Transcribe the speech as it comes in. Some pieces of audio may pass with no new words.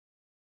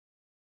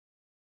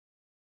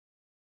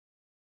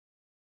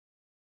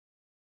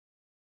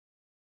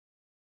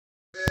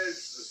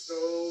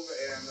stove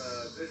and the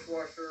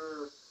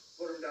dishwasher,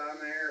 put them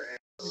down there, and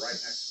right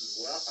next to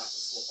the well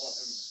house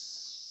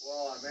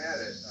while I'm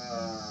at it.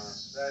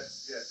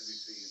 That's yet to be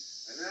seen.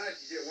 And then I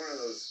could get one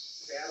of those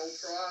cattle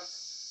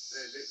troughs.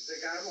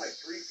 They got them like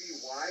 3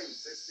 feet wide and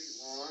 6 feet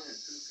long and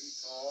 2 feet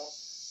tall.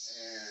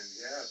 And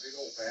yeah, big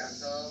old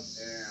bathtub.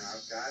 And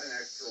I've got an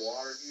extra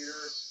water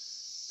heater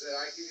that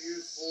I could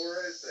use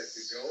for it that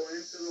could go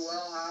into the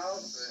well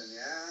house. And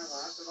yeah,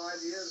 lots of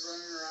ideas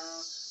running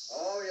around.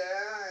 Oh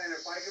yeah, and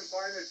if I can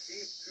find a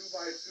cheap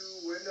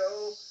 2x2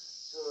 window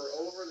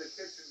for over the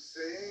kitchen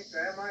sink,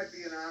 that might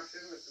be an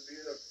option. This would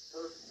be the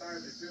perfect time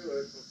to do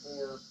it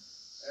before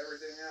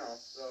everything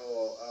else. So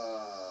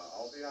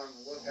I'll be on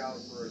the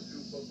lookout for a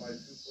 2 foot by 2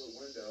 foot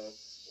window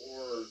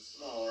or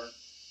smaller.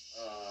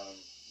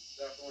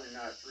 Definitely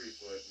not 3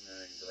 foot in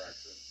any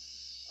direction.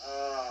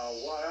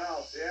 What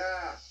else?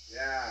 Yeah.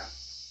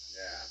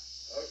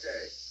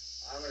 Okay,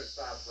 I'm gonna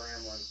stop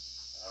rambling.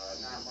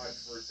 Not much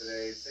for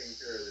today. Taking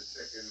care of the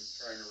chickens,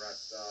 trying to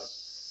rest up,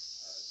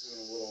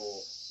 doing a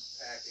little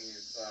packing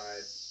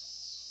inside.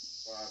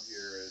 Bob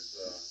here is,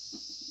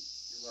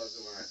 he loves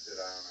it when I sit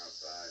down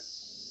outside.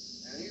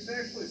 And he's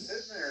actually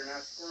sitting there,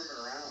 not squirming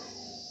around.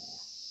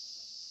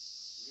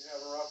 You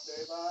have a rough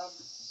day, Bob?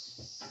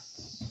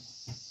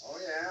 Oh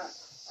yeah.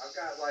 I've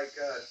got like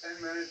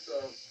 10 minutes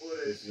of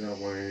footage of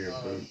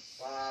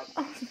Bob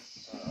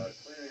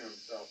cleaning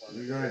himself on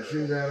the You gonna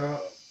chew that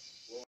up?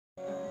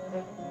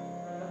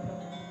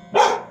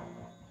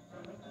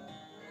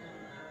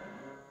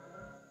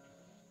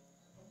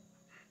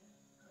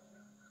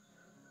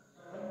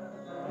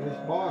 It's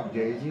Bob,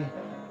 Daisy.